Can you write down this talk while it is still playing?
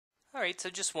Alright, so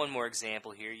just one more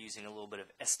example here using a little bit of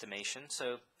estimation.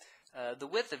 So the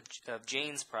width of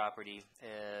Jane's property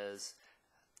is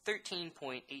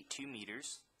 13.82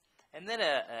 meters, and then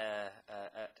an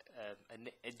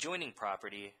adjoining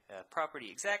property, property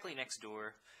exactly next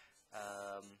door.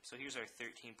 So here's our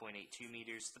 13.82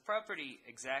 meters. The property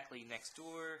exactly next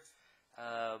door,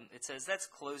 it says that's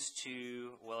close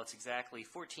to, well, it's exactly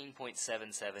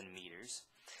 14.77 meters.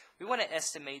 We want to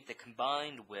estimate the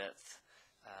combined width.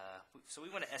 So we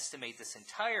want to estimate this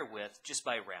entire width just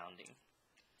by rounding.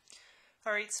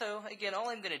 Alright, so again, all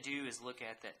I'm going to do is look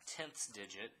at that tenths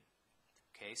digit.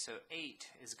 Okay, so 8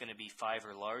 is going to be 5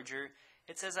 or larger.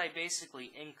 It says I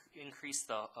basically increase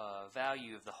the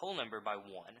value of the whole number by 1.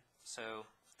 So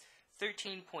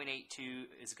 13.82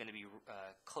 is going to be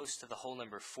close to the whole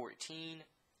number 14.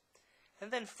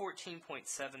 And then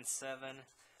 14.77.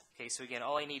 Okay, so again,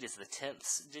 all I need is the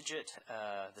tenths digit,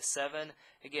 the 7.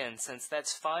 Again, since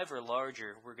that's 5 or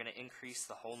larger, we're going to increase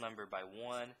the whole number by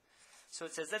 1. So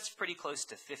it says that's pretty close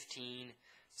to 15.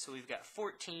 So we've got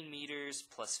 14 meters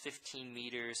plus 15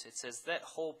 meters. It says that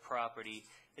whole property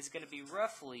is going to be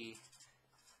roughly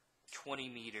 20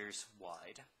 meters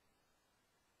wide.